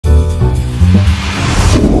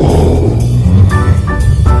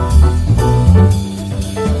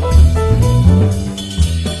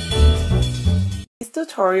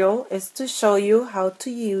tutorial is to show you how to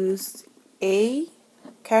use a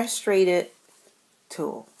castrated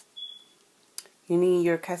tool. You need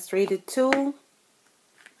your castrated tool,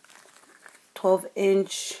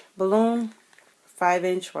 12-inch balloon,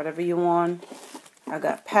 5-inch, whatever you want. I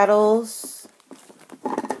got petals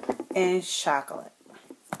and chocolate.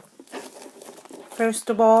 First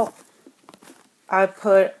of all, I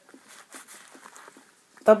put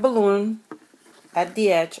the balloon at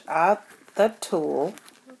the edge of the tool,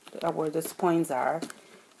 where the points are,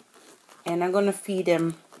 and I'm going to feed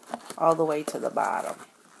them all the way to the bottom.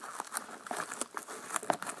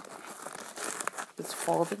 Just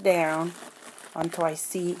fold it down until I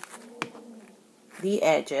see the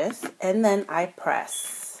edges, and then I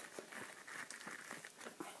press.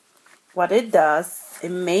 What it does,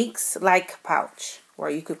 it makes like a pouch where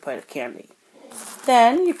you could put a candy.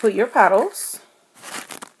 Then you put your petals.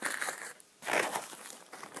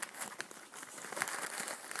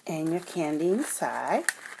 And your candy inside.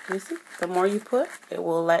 You see, the more you put, it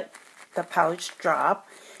will let the pouch drop,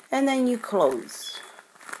 and then you close.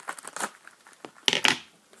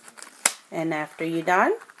 And after you're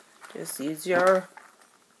done, just use your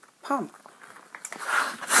pump.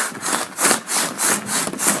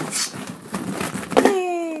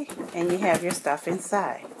 Yay! And you have your stuff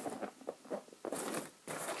inside.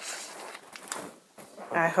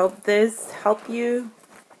 I hope this helped you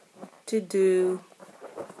to do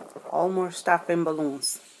all more stuff in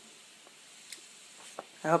balloons.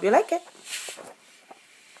 I hope you like it.